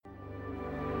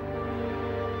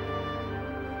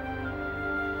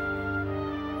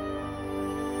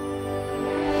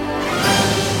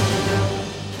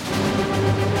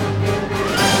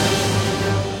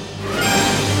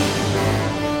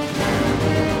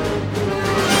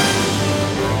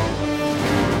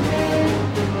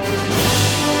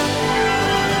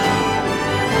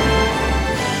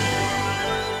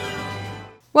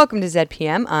Welcome to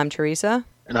ZPM. I'm Teresa.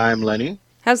 And I'm Lenny.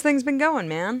 How's things been going,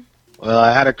 man? Well,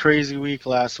 I had a crazy week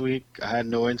last week. I had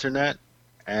no internet,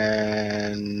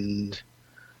 and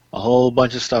a whole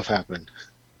bunch of stuff happened.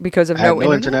 Because of I had no no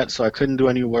internet? internet, so I couldn't do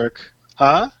any work.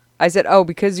 Huh? I said,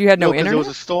 because you had no Because there internet?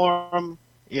 was a storm.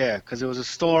 Yeah, because there was a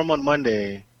storm on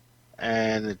Monday,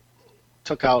 and it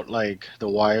took out like the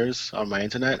wires on my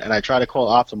internet. And I tried to call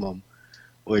Optimum,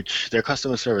 which their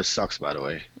customer service sucks, by the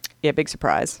way. Yeah, big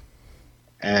surprise.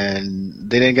 And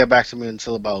they didn't get back to me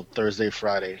until about Thursday,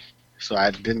 Friday. So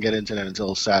I didn't get internet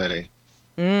until Saturday.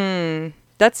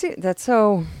 That's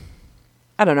so...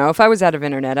 I don't know. If I was out of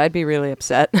internet, I'd be really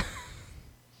upset.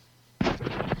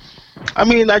 I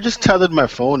mean, I just tethered my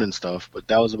phone and stuff, but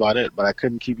that was about it. But I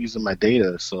couldn't keep using my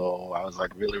data, so I was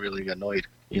like really, really annoyed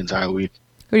the entire week.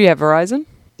 Who do you have, Verizon?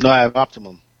 No, I have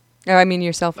Optimum, Oh, I mean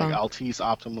your cell like phone. Altice,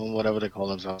 Optimum, whatever they call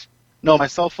themselves. No, my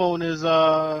cell phone is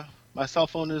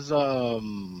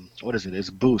what is it? It's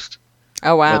Boost.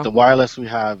 Oh, wow. But the wireless we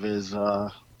have is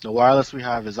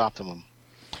Optimum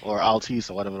or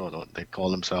Altice or whatever they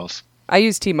call themselves. I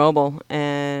use T-Mobile,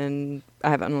 and I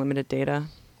have unlimited data.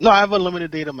 No, I have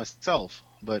unlimited data myself,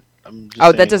 but I'm just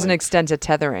Oh, that saying, doesn't like, extend to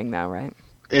tethering, though, right?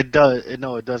 it does.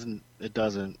 No, it doesn't. It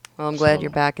doesn't. Well, I'm glad So,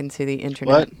 you're back into the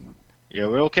internet. But yeah,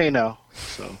 we're okay now.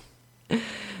 So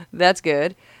That's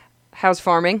good. How's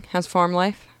farming? How's farm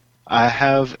life? I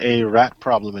have a rat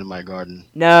problem in my garden.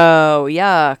 No,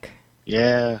 yuck.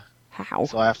 Yeah, How?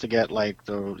 so I have to get like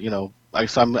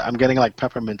I'm getting like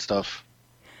peppermint stuff.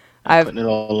 I'm I've putting it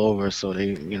all over so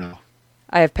they.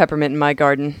 I have peppermint in my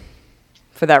garden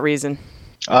for that reason.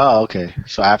 Oh, okay.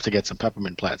 So I have to get some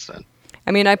peppermint plants then.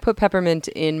 I mean, I put peppermint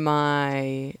in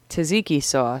my tzatziki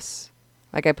sauce.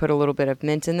 Like I put a little bit of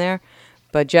mint in there,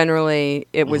 but generally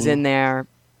it was in there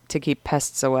to keep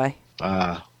pests away.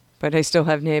 Ah, But I still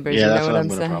have neighbors, yeah, you know that's what what I'm I'm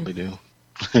gonna saying? probably do.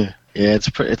 Yeah,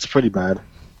 it's pretty bad.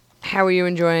 How are you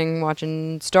enjoying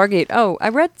watching Stargate? Oh, I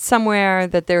read somewhere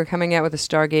that they were coming out with a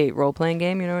Stargate role-playing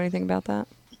game. You know anything about that?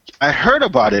 I heard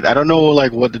about it. I don't know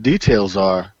like what the details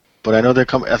are, but I know they're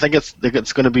coming. I think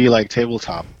it's gonna be like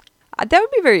tabletop. That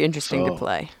would be very interesting to So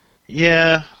play.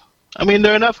 yeah, I mean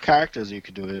there are enough characters you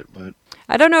could do it, but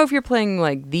I don't know if you're playing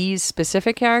like these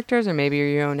specific characters or maybe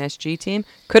your own SG team.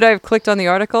 Could I have clicked on the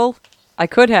article? I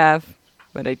could have,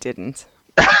 but I didn't.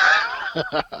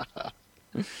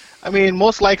 I mean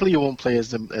most likely you won't play as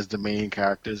the main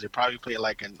characters. You probably play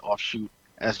like an offshoot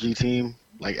SG team,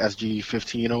 like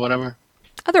SG-15 or whatever.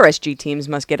 Other SG teams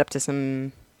must get up to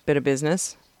some bit of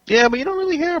business. Yeah, but you don't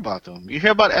really hear about them. You hear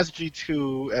about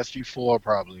SG-2, SG-4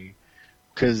 probably,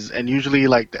 and usually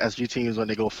like the SG teams when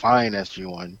they go find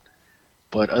SG-1.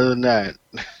 But other than that,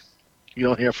 you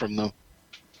don't hear from them.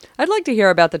 I'd like to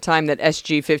hear about the time that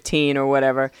SG-15 or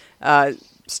whatever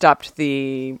stopped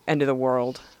the end of the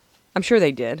world. I'm sure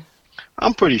they did.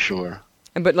 I'm pretty sure.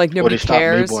 But like Or nobody they stopped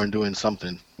cares. Mayborn doing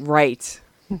something. Right.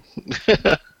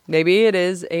 Maybe it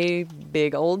is a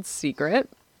big old secret,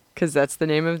 because that's the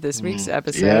name of this week's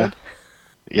episode. Yeah.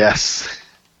 Yes.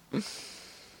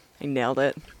 I nailed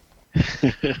it.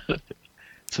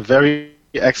 It's a very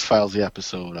X-Files-y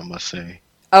episode, I must say.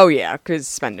 Oh, yeah, because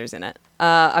Spender's in it.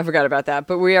 I forgot about that.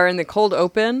 But we are in the cold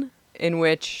open, in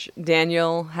which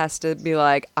Daniel has to be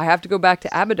like, I have to go back to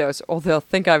Abydos, or they'll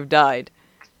think I've died.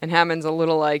 And Hammond's a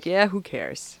little like, yeah, who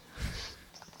cares?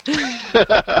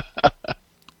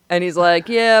 And he's like,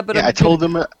 yeah, but Yeah, I told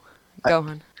him. Go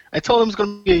on. I told him it's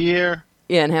gonna be a year.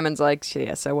 Yeah, and Hammond's like,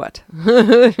 yeah, so what?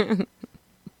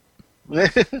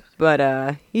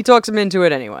 But he talks him into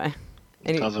it anyway.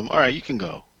 And Tells him, all right, you can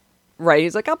go. right,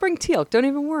 he's like, I'll bring Teal'c. Don't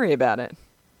even worry about it.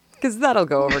 Because that'll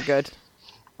go over good.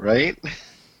 Right?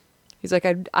 He's like,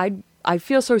 I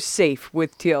feel so safe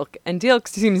with Teal'c. And Teal'c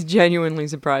seems genuinely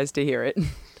surprised to hear it.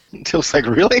 Tilt's like,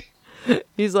 really?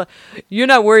 He's like, you're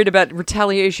not worried about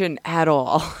retaliation at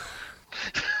all.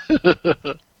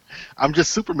 I'm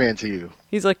just Superman to you.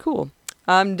 He's like, cool.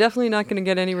 I'm definitely not going to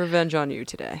get any revenge on you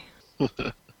today. And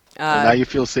now you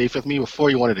feel safe with me. Before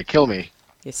you wanted to kill me.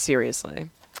 Yeah, seriously.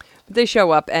 But they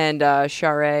show up, and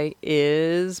Sharae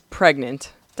is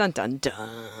pregnant. Dun, dun,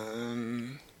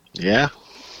 dun. Yeah.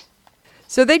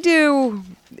 So they do,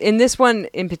 in this one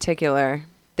in particular,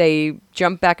 they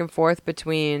jump back and forth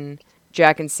between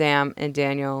Jack and Sam and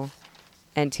Daniel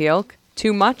and Teal'c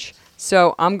too much.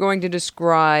 So I'm going to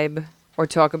describe or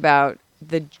talk about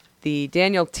the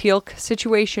Daniel Teal'c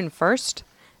situation first,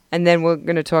 and then we're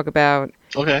going to talk about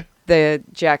Okay. the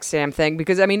Jack Sam thing,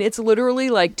 because I mean it's literally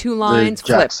like two lines The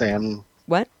Jack flipped. Sam.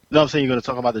 What? No, I'm saying you're going to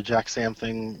talk about the Jack Sam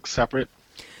thing separate.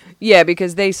 Yeah,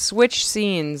 because they switch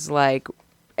scenes like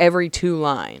every two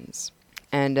lines,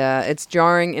 and it's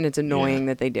jarring and it's annoying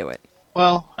that they do it.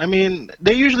 Well, I mean,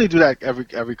 they usually do that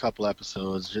every couple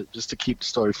episodes just to keep the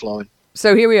story flowing.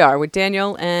 So here we are with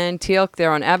Daniel and Teal'c.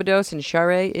 They're on Abydos, and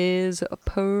Sharae is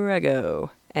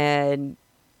Prego. And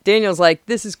Daniel's like,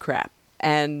 this is crap.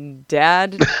 And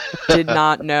Dad did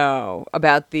not know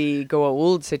about the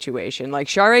Goa'uld situation. Like,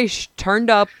 Sharae turned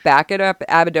up back at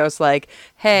Abydos like,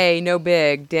 hey, no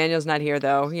big. Daniel's not here,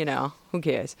 though. You know, who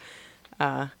cares?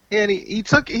 Yeah, and he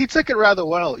took it rather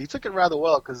well. He took it rather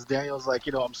well because Daniel's like,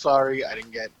 I'm sorry, I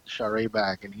didn't get Sharae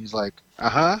back, and he's like,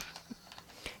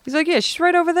 He's like, yeah, she's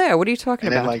right over there. What are you talking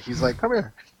and about? then like he's like, come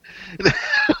here.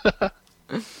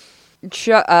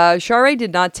 Sharae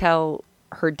did not tell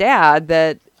her dad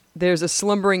that there's a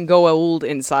slumbering Goa'uld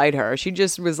inside her. She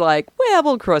just was like, well,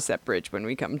 we'll cross that bridge when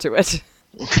we come to it.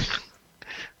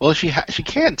 Well, she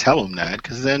can't tell him that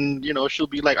because then she'll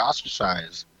be like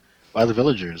ostracized by the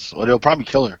villagers, or they'll probably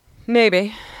kill her.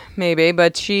 Maybe,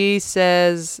 but she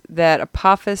says that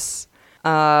Apophis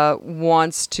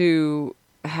wants to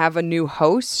have a new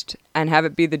host and have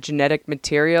it be the genetic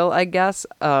material, I guess,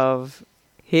 of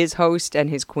his host and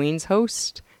his queen's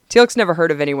host. Teal'c's never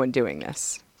heard of anyone doing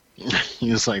this.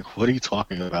 He's like, what are you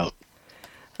talking about?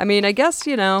 I mean, I guess,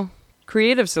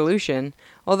 creative solution.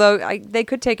 Although they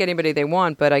could take anybody they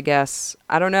want, but I guess,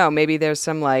 I don't know, maybe there's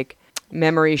some, like,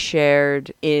 memory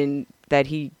shared in that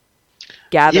he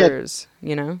gathers,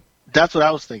 That's what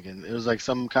I was thinking. It was like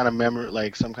some kind of memory,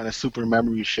 like some kind of super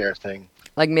memory share thing.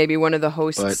 Like maybe one of the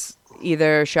hosts,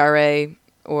 either Sharae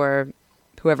or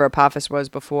whoever Apophis was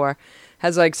before,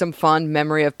 has like some fond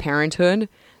memory of parenthood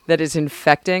that is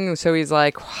infecting. So he's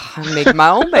like, make my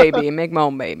own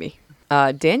baby.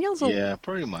 Daniel's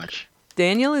pretty much.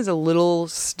 Daniel is a little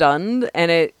stunned,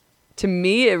 and to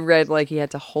me it read like he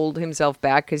had to hold himself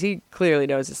back because he clearly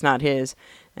knows it's not his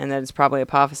and that it's probably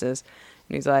Apophis's.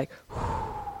 And he's like,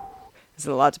 this is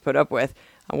a lot to put up with.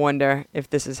 I wonder if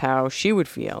this is how she would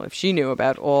feel if she knew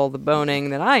about all the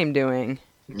boning that I am doing.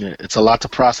 Yeah, it's a lot to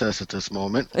process at this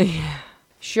moment. Yeah.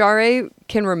 Sharae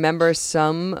can remember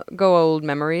some Goa'uld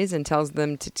memories and tells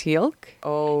them to Teal'c.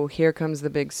 Oh, here comes the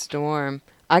big storm.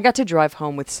 I got to drive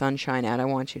home with sunshine out, I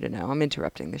want you to know. I'm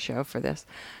interrupting the show for this.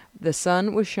 The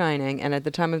sun was shining, and at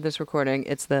the time of this recording,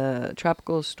 it's the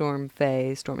Tropical Storm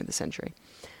Faye Storm of the Century.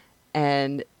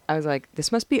 And I was like,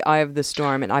 this must be Eye of the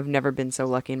Storm, and I've never been so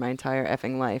lucky in my entire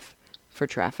effing life for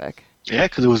traffic. Yeah,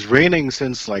 because it was raining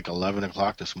since like 11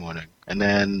 o'clock this morning. And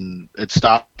then it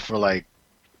stopped for like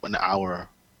an hour,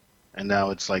 and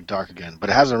now it's like dark again. But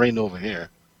it hasn't rained over here.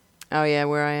 Oh, yeah,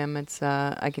 where I am, it's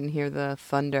I can hear the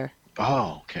thunder.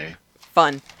 Oh, okay.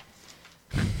 Fun.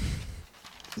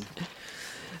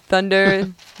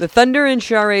 Thunder. The thunder in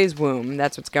Sharae's womb.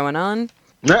 That's what's going on.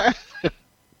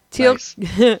 Teal'c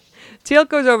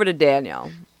goes over to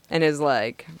Daniel and is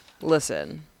like,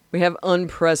 listen, we have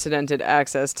unprecedented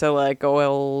access to like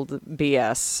Goa'uld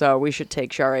BS, so we should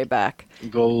take Sharae back.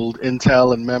 Gold,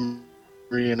 intel, and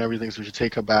memory and everything, so we should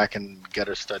take her back and get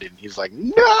her studied. And he's like,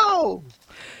 no!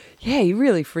 Yeah, he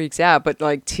really freaks out, but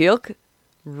like Teal'c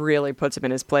really puts him in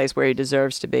his place where he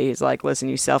deserves to be. He's like, listen,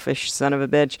 you selfish son of a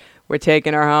bitch, we're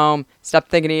taking her home. Stop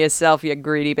thinking of yourself, you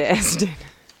greedy bastard.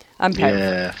 I'm paraphrasing.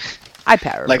 Yeah. I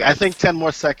paraphrase. Like, I think 10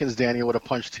 more seconds, Daniel would have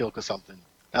punched Teal'c or something.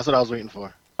 That's what I was waiting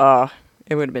for.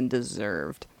 It would have been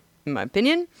deserved, in my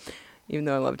opinion, even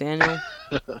though I love Daniel.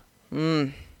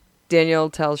 Daniel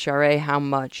tells Sharae how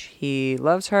much he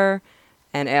loves her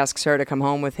and asks her to come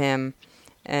home with him.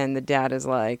 And the dad is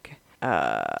like,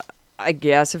 I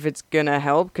guess if it's going to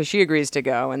help, because she agrees to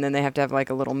go. And then they have to have like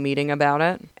a little meeting about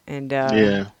it. And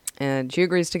and she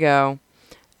agrees to go.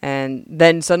 And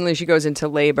then suddenly she goes into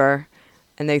labor.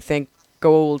 And they think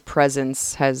Goa'uld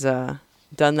presence has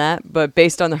done that. But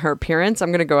based on her appearance,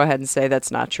 I'm going to go ahead and say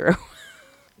that's not true.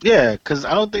 Yeah, because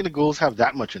I don't think the Goa'ulds have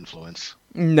that much influence.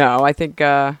 No, I think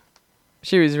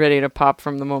she was ready to pop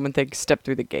from the moment they stepped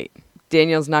through the gate.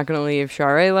 Daniel's not going to leave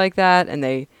Sharae like that, and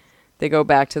they go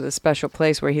back to the special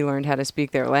place where he learned how to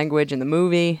speak their language in the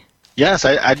movie. Yes,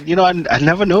 I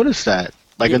never noticed that.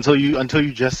 Like, until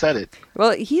you just said it.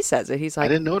 Well, he says it. He's like, I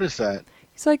didn't notice that.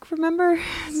 He's like, remember,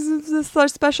 this is our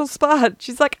special spot.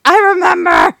 She's like, I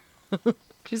remember.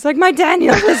 She's like, my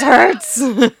Daniel, this hurts.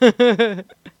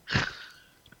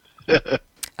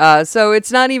 So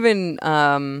it's not even,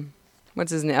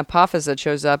 what's his name, Apophis that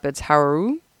shows up. It's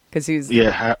Haru. Because he's...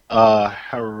 Yeah,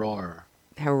 Haror.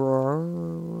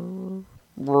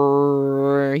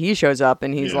 He shows up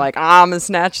and he's like, I'm going to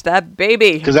snatch that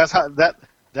baby. Because that's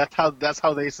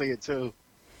how they say it too.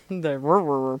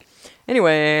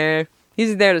 Anyway,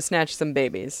 he's there to snatch some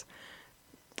babies.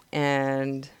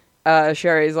 And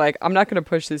Sherry's like, I'm not going to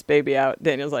push this baby out.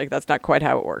 Daniel's like, that's not quite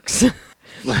how it works.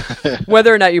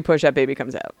 Whether or not you push, that baby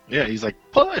comes out. Yeah, he's like,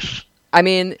 push. I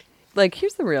mean, like,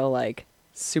 here's the real, like,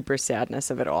 super sadness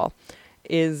of it all,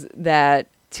 is that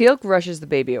Teal'c rushes the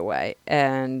baby away,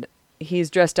 and he's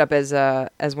dressed up as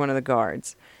one of the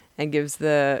guards, and gives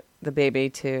the baby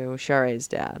to Sharae's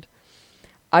dad.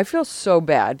 I feel so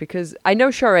bad, because I know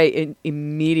Sharae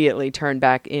immediately turned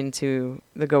back into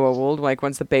the Goa'uld. Like,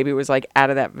 once the baby was, like, out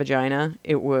of that vagina,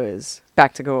 it was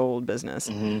back to Goa'uld business.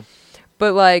 Mm-hmm.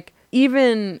 But, like,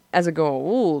 even as a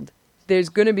Goa'uld, there's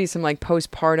going to be some, like,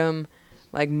 postpartum,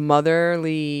 like,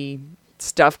 motherly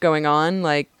stuff going on,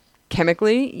 like,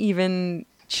 chemically. Even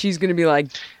she's going to be like,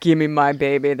 give me my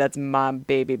baby. That's my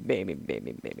baby.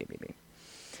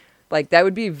 Like, that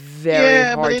would be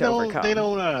very hard to overcome. They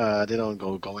don't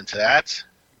go into that.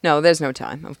 No, there's no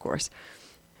time, of course.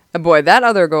 And boy, that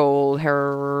other Goa'uld,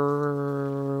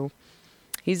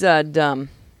 he's dumb.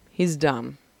 He's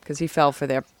dumb because he fell for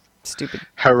their stupid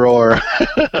Horror.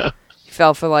 He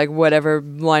fell for, like, whatever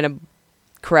line of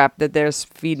crap that they're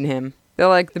feeding him. They're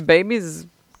like, the baby's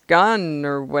gone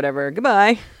or whatever.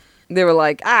 Goodbye. They were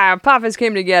like, Apophis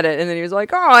came to get it. And then he was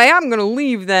like, I'm going to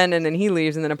leave then. And then he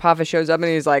leaves. And then Apophis shows up and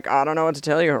he's like, I don't know what to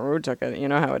tell you. Haru took it. You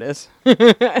know how it is.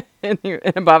 and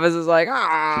Apophis is like,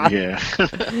 Yeah.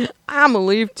 I'm going to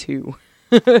leave too.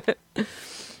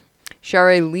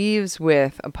 Sharae leaves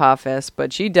with Apophis,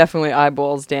 but she definitely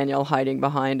eyeballs Daniel hiding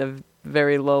behind a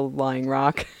very low-lying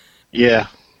rock. Yeah.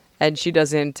 And she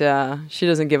doesn't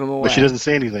give him away. But she doesn't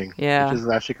say anything. Yeah. Which is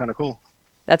actually kind of cool.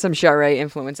 That's some Sharae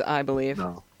influence, I believe.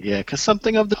 No. Yeah, because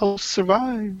something of the host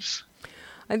survives.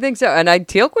 I think so. And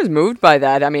Teal'c was moved by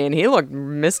that. I mean, he looked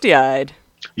misty-eyed.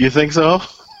 You think so?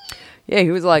 Yeah, he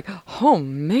was like, oh,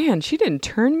 man, she didn't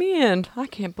turn me in. I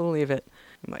can't believe it.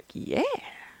 I'm like, yeah.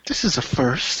 This is a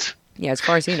first. Yeah, as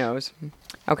far as he knows.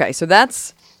 Okay, so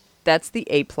that's the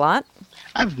A-plot.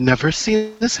 I've never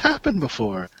seen this happen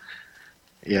before.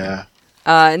 Yeah.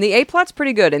 And the A-plot's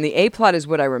pretty good. And the A-plot is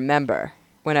what I remember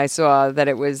when I saw that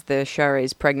it was the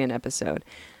Sharae's pregnant episode.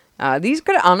 These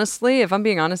could, honestly, if I'm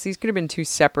being honest, these could have been two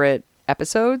separate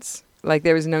episodes. Like,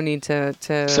 there was no need to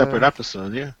Separate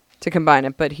episode, yeah. to combine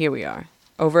it, but here we are.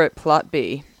 Over at Plot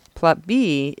B. Plot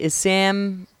B is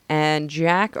Sam and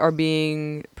Jack are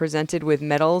being presented with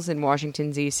medals in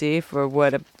Washington, D.C. for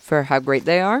how great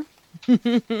they are.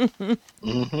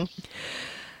 Mm-hmm.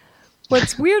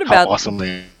 What's weird about... How awesome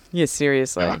they... Yeah,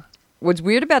 seriously. What's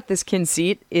weird about this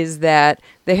conceit is that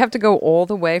they have to go all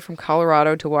the way from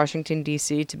Colorado to Washington,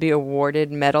 D.C. to be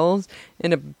awarded medals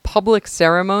in a public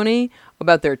ceremony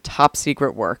about their top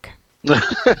secret work.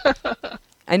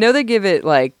 I know they give it,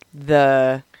 like,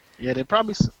 the... Yeah, they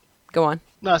probably... Go on.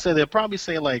 No, I said they'll probably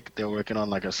say, like, they're working on,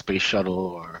 like, a space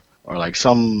shuttle or like,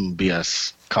 some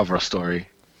BS cover story.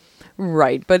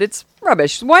 Right, but it's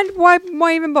rubbish. Why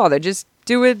even bother? Just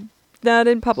do it not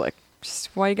in public. Just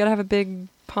why you gotta have a big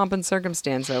pomp and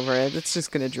circumstance over it? It's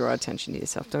just gonna draw attention to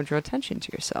yourself. Don't draw attention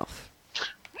to yourself.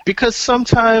 Because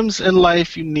sometimes in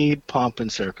life you need pomp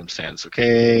and circumstance,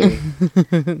 okay?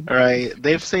 All right?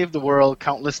 They've saved the world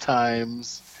countless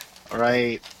times, all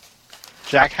right?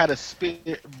 Jack had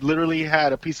literally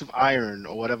had a piece of iron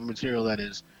or whatever material that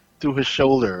is through his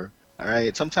shoulder, all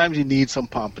right? Sometimes you need some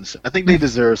pomp and I think they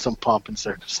deserve some pomp and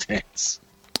circumstance.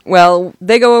 Well,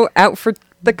 they go out for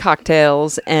the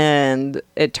cocktails, and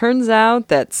it turns out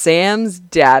that Sam's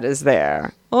dad is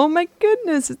there. Oh my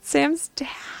goodness, it's Sam's dad.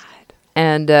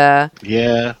 And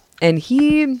yeah. And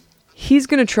he's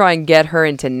gonna try and get her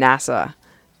into NASA,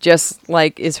 just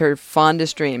like is her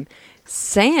fondest dream.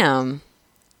 Sam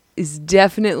is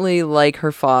definitely like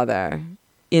her father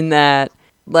in that,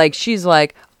 like, she's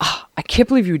like, I can't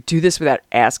believe you would do this without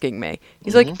asking me.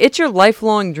 He's like, it's your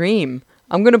lifelong dream.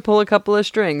 I'm gonna pull a couple of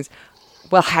strings.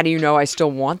 Well, how do you know I still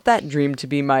want that dream to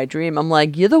be my dream? I'm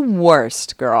like, you're the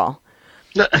worst, girl.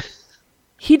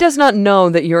 He does not know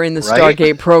that you're in the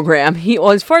Stargate program.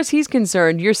 As far as he's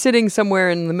concerned, you're sitting somewhere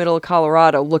in the middle of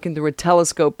Colorado looking through a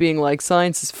telescope being like,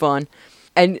 science is fun.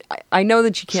 And I know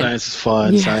that she can't... Science is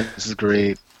fun. Yeah. Science is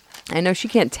great. I know she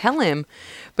can't tell him,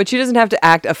 but she doesn't have to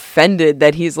act offended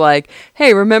that he's like,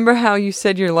 hey, remember how you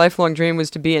said your lifelong dream was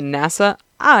to be in NASA?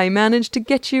 I managed to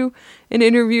get you an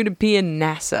interview to be in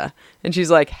NASA. And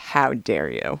she's like, how dare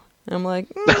you? And I'm like,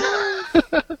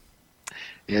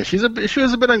 Yeah, she was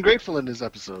a bit ungrateful in this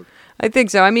episode. I think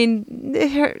so. I mean,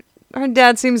 her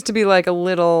dad seems to be like a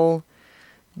little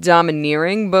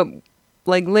domineering, but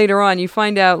like later on you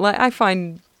find out, like I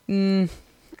find... Yeah,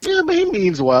 but he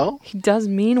means well. He does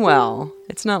mean well.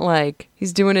 It's not like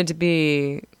he's doing it to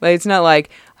be... Like, it's not like...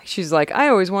 She's like, I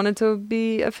always wanted to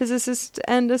be a physicist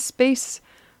and a space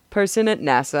person at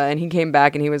NASA. And he came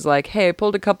back and he was like, hey, I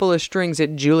pulled a couple of strings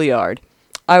at Juilliard.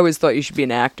 I always thought you should be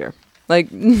an actor. Like,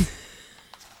 this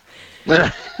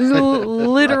is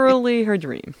literally her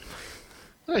dream.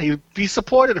 He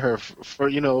supported her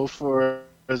for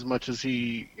as much as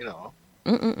he,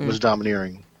 was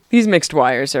domineering. These mixed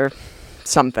wires are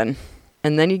something.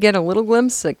 And then you get a little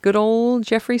glimpse at good old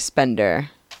Jeffrey Spender.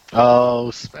 Oh,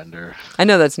 Spender. I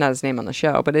know that's not his name on the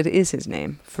show, but it is his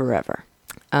name forever.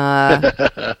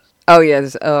 Sam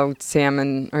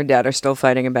and her dad are still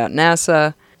fighting about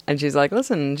NASA. And she's like,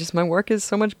 listen, just my work is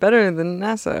so much better than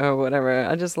NASA or whatever.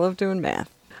 I just love doing math.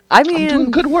 I mean, I'm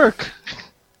doing good work.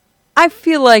 I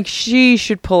feel like she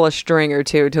should pull a string or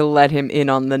two to let him in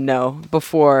on the no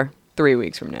before 3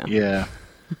 weeks from now. Yeah.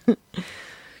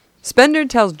 Spender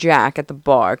tells Jack at the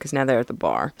bar, because now they're at the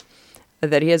bar,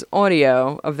 that he has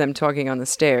audio of them talking on the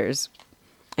stairs,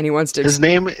 and he wants to... His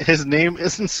name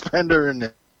isn't Spender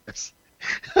in this.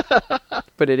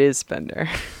 But it is Spender.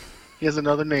 He has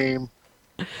another name.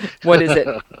 What is it?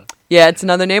 Yeah, it's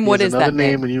another name. What is that another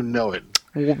name? And you know it.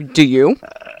 Do you?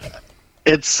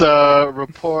 It's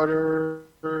reporter...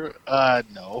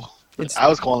 no. I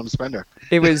was calling him Spender.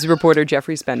 It was reporter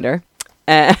Jeffrey Spender.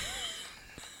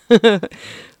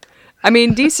 I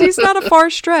mean, DC's not a far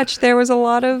stretch. There was a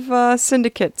lot of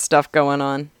syndicate stuff going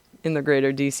on in the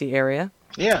greater DC area.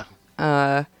 Yeah.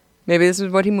 Maybe this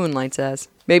is what he moonlights as.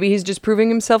 Maybe he's just proving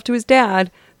himself to his dad,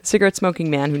 the cigarette-smoking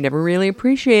man who never really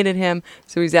appreciated him.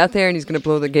 So he's out there and he's going to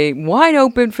blow the gate wide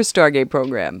open for Stargate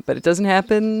program. But it doesn't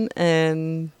happen,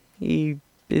 and he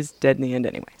is dead in the end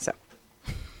anyway. So.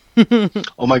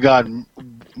 Oh my God!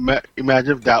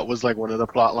 Imagine if that was like one of the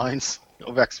plot lines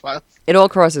of X-Files. It all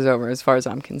crosses over as far as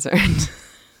I'm concerned.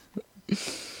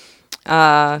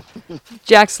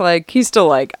 Jack's like, he's still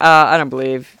like, I don't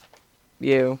believe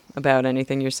you about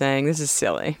anything you're saying. This is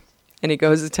silly. And he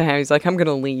goes to Hammond. He's like, I'm going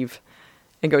to leave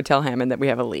and go tell Hammond that we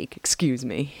have a leak. Excuse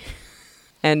me.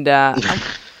 And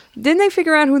didn't they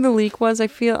figure out who the leak was? I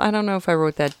don't know if I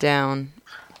wrote that down.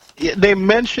 Yeah, they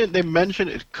mentioned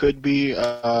it could be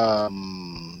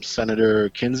Senator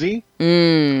Kinsey,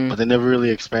 but they never really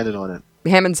expanded on it.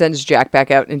 Hammond sends Jack back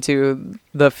out into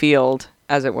the field,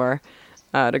 as it were,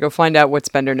 to go find out what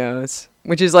Spender knows,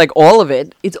 which is like all of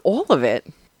it. It's all of it.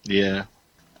 Yeah.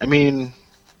 I mean,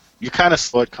 you kind of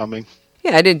saw it coming.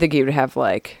 Yeah, I didn't think he would have,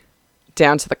 like,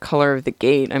 down to the color of the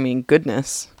gate. I mean,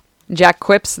 goodness. Jack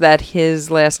quips that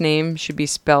his last name should be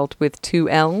spelt with 2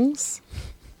 L's.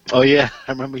 Oh, yeah.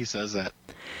 I remember he says that.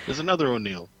 There's another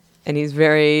O'Neill. And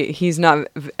he's not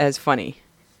as funny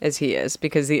as he is,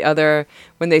 because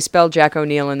when they spell Jack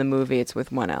O'Neill in the movie, it's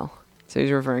with 1 L. So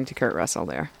he's referring to Kurt Russell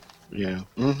there. Yeah.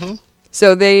 Mm-hmm.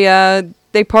 So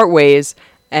they part ways,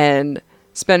 and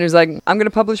Spender's like, I'm going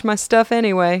to publish my stuff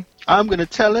anyway. I'm going to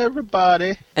tell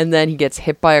everybody. And then he gets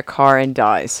hit by a car and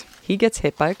dies. He gets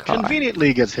hit by a car.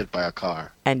 Conveniently gets hit by a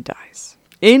car. And dies.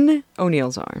 In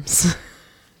O'Neill's arms.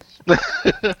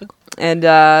 And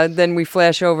then we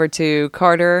flash over to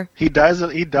Carter. He dies.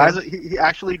 He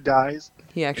actually dies.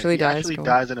 He actually dies. He actually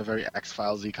dies in a very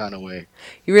X-Files-y kind of way.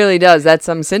 He really does. That's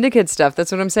some syndicate stuff. That's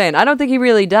what I'm saying. I don't think he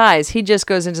really dies. He just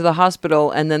goes into the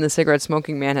hospital, and then the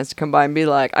cigarette-smoking man has to come by and be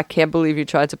like, I can't believe you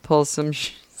tried to pull some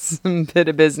bit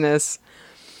of business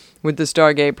with the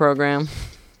Stargate program.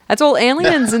 That's all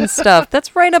aliens and stuff.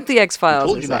 That's right up the X-Files. I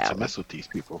told you not to mess with these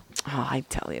people. Oh, I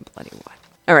tell you bloody what.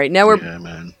 All right, now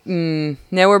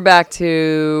we're back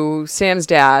to Sam's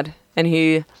dad, and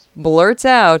he blurts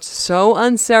out so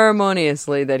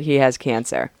unceremoniously that he has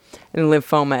cancer, and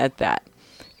lymphoma at that.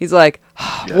 He's like,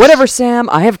 yes. Whatever, Sam,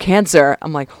 I have cancer.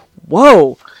 I'm like,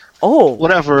 whoa, oh.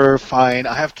 Whatever, fine,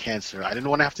 I have cancer. I didn't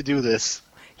want to have to do this.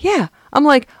 Yeah, I'm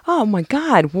like, oh my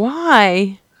God,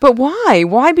 why? But why?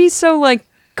 Why be so, like,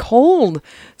 cold?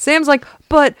 Sam's like,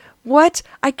 but what?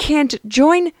 I can't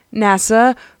join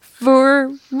NASA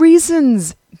for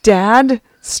reasons, Dad.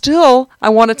 Still, I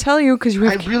want to tell you because you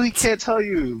have I really can't tell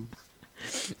you.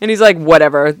 And he's like,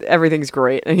 whatever, everything's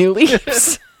great. And he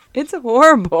leaves. It's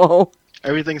horrible.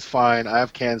 Everything's fine. I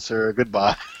have cancer.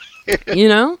 Goodbye. You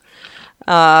know?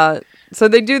 So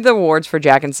they do the awards for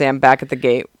Jack and Sam back at the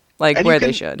gate, like where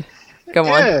they should. Go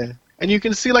on. Yeah. And you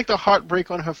can see like the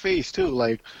heartbreak on her face too.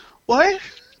 Like, what?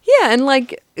 Yeah, and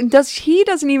like he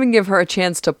doesn't even give her a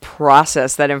chance to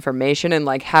process that information and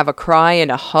like have a cry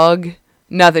and a hug.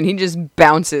 Nothing. He just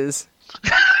bounces.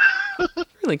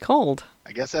 Really cold.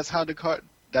 I guess that's how the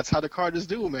Carters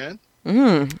do, man.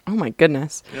 Oh my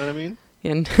goodness. You know what I mean?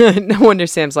 And no wonder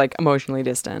Sam's like emotionally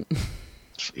distant.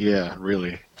 Yeah,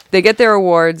 really. They get their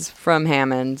awards from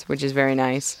Hammond, which is very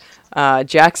nice.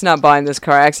 Jack's not buying this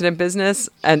car accident business,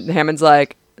 and Hammond's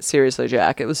like, seriously,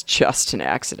 Jack, it was just an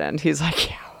accident. He's like,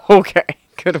 yeah, okay,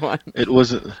 good one. It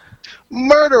wasn't.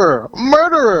 Murderer,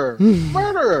 murderer,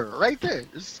 murderer, right there.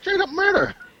 It's straight up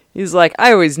murder. He's like,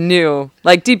 I always knew.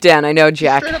 Like, deep down, I know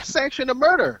Jack. Straight up sanction of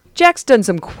murder. Jack's done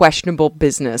some questionable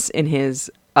business in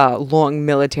his long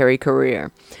military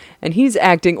career. And he's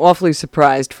acting awfully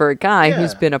surprised for a guy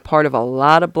who's been a part of a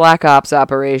lot of black ops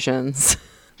operations.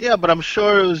 Yeah, but I'm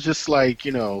sure it was just like,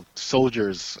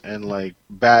 soldiers and like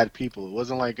bad people. It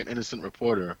wasn't like an innocent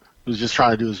reporter who's just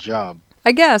trying to do his job.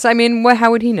 I guess. I mean,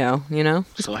 how would he know,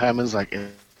 So Hammond's like,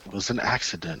 it was an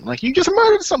accident. Like, you just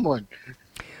murdered someone.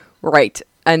 Right.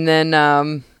 And then,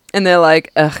 and they're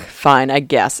like, ugh, fine, I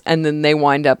guess. And then they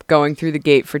wind up going through the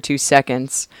gate for 2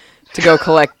 seconds to go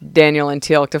collect Daniel and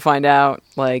Teal'c to find out,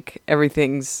 like,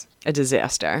 everything's a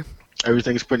disaster.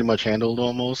 Everything's pretty much handled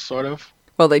almost, sort of.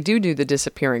 Well, they do the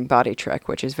disappearing body trick,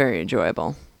 which is very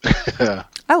enjoyable.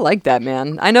 I like that,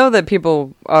 man. I know that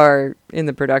people are in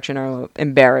the production are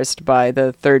embarrassed by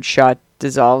the third shot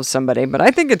dissolves somebody, but I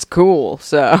think it's cool,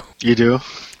 so. You do?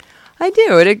 I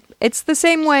do. It's the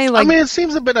same way, like. I mean, it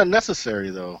seems a bit unnecessary,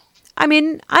 though. I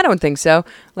mean, I don't think so.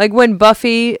 Like, when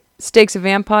Buffy stakes a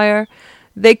vampire,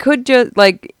 they could just,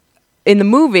 like, in the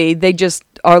movie, they just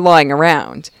are lying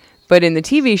around. But in the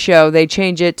TV show, they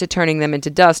change it to turning them into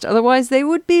dust. Otherwise, they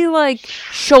would be, like,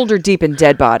 shoulder deep in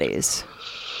dead bodies.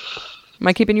 Am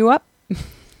I keeping you up?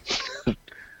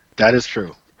 That is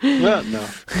true. Well, no.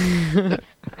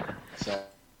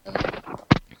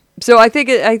 So I think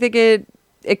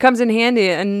it comes in handy.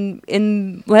 And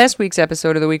in last week's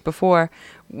episode or the week before,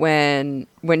 when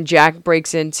Jack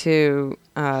breaks into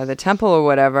the temple or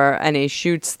whatever, and he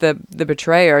shoots the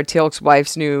betrayer, Teal'c's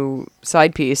wife's new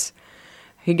side piece,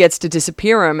 he gets to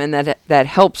disappear him, and that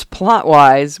helps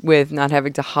plot-wise with not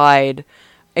having to hide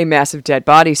a massive dead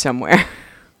body somewhere.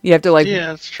 You have to, like... Yeah,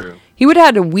 that's true. He would have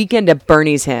had a weekend at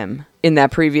Bernie's him in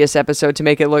that previous episode to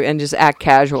make it look... and just act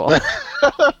casual.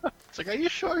 It's like, are you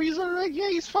sure he's alright? Yeah,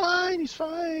 he's fine. He's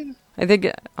fine. I think...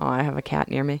 Oh, I have a cat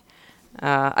near me.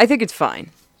 I think it's fine.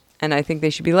 And I think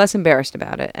they should be less embarrassed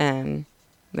about it. And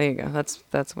there you go.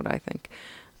 That's what I think.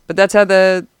 But that's how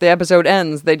the episode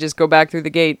ends. They just go back through the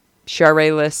gate,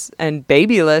 Charest-less and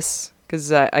babyless,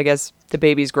 because I guess the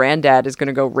baby's granddad is going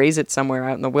to go raise it somewhere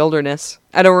out in the wilderness.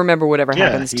 I don't remember whatever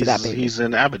happens to that baby. He's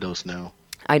in Abydos now.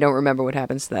 I don't remember what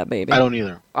happens to that baby. I don't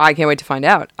either. I can't wait to find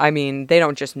out. I mean, they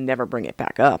don't just never bring it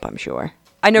back up, I'm sure.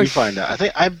 I know you find out.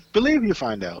 I believe you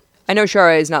find out. I know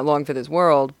Shara is not long for this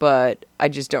world, but I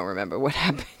just don't remember what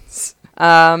happens.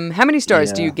 How many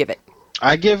stars do you give it?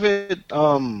 I give it,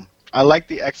 I like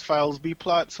the X-Files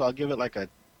B-plot, so I'll give it like a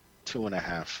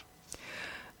 2.5.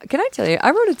 Can I tell you,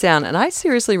 I wrote it down, and I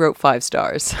seriously wrote 5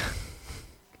 stars.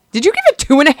 Did you give it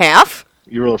 2.5?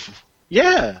 You wrote...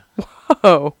 Yeah.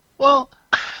 Whoa. Well,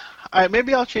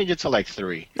 maybe I'll change it to like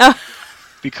 3.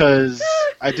 Because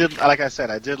I did, like I said,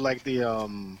 I did like the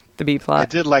B-plot. I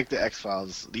did like the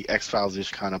X-Files-ish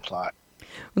kind of plot.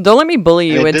 Well, don't let me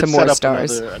bully you into more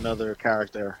stars. Another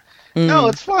character. No,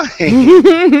 it's fine.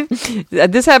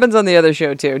 This happens on the other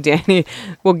show, too. Danny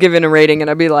will give in a rating, and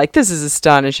I'll be like, this is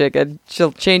astonishing. And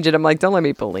she'll change it. I'm like, don't let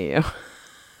me bully you.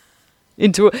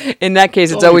 In that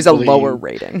case, it's always a lower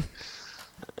rating.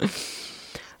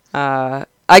 I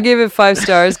gave it 5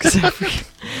 stars because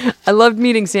I loved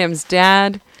meeting Sam's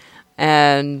dad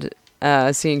and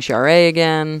seeing Charest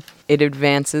again. It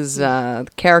advances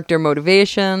character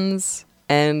motivations,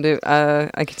 and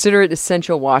I consider it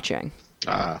essential watching.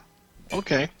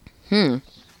 Okay. But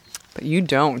you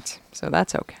don't, so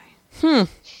that's okay.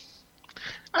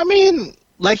 I mean,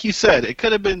 like you said, it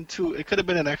could have been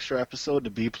an extra episode, the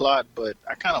B plot, but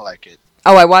I kind of like it.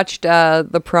 Oh, I watched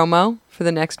the promo for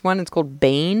the next one. It's called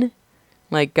Bane,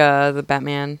 like the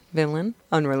Batman villain.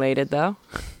 Unrelated though,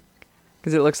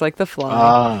 because it looks like The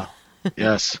Fly.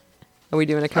 Yes. Are we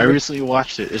doing a cover? I recently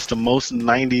watched it. It's the most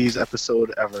 90s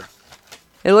episode ever.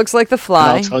 It looks like The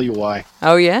Fly. And I'll tell you why.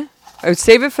 Oh yeah. Oh,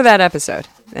 save it for that episode,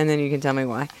 and then you can tell me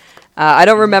why. I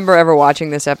don't remember ever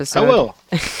watching this episode. I will.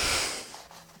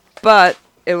 But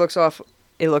it looks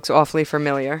awfully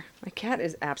familiar. My cat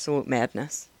is absolute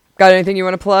madness. Got anything you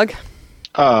want to plug?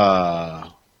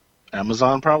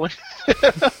 Amazon probably.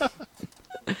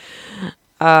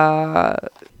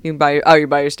 You buy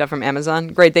your stuff from Amazon.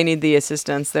 Great, they need the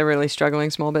assistance. They're really struggling,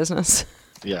 small business.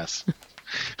 Yes.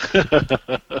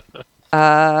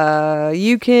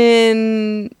 You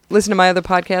can listen to my other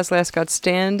podcast, Last God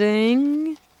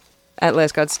Standing, at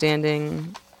Last God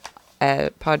Standing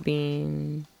at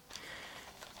Podbean.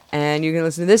 And you can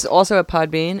listen to this also at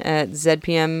Podbean at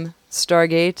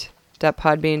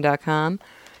zpmstargate.podbean.com.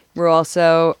 We're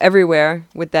also everywhere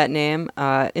with that name.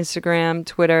 Instagram,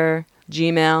 Twitter,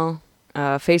 Gmail,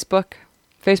 Facebook.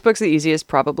 Facebook's the easiest,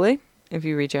 probably. If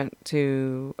you reach out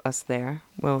to us there,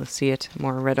 we'll see it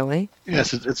more readily.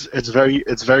 Yes, it's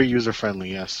very user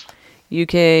friendly. Yes. You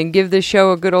can give this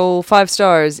show a good old 5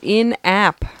 stars in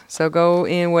app. So go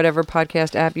in whatever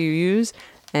podcast app you use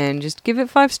and just give it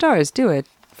 5 stars. Do it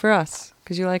for us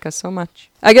because you like us so much.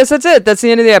 I guess that's it. That's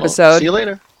the end of the episode. See you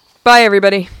later. Bye,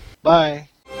 everybody. Bye.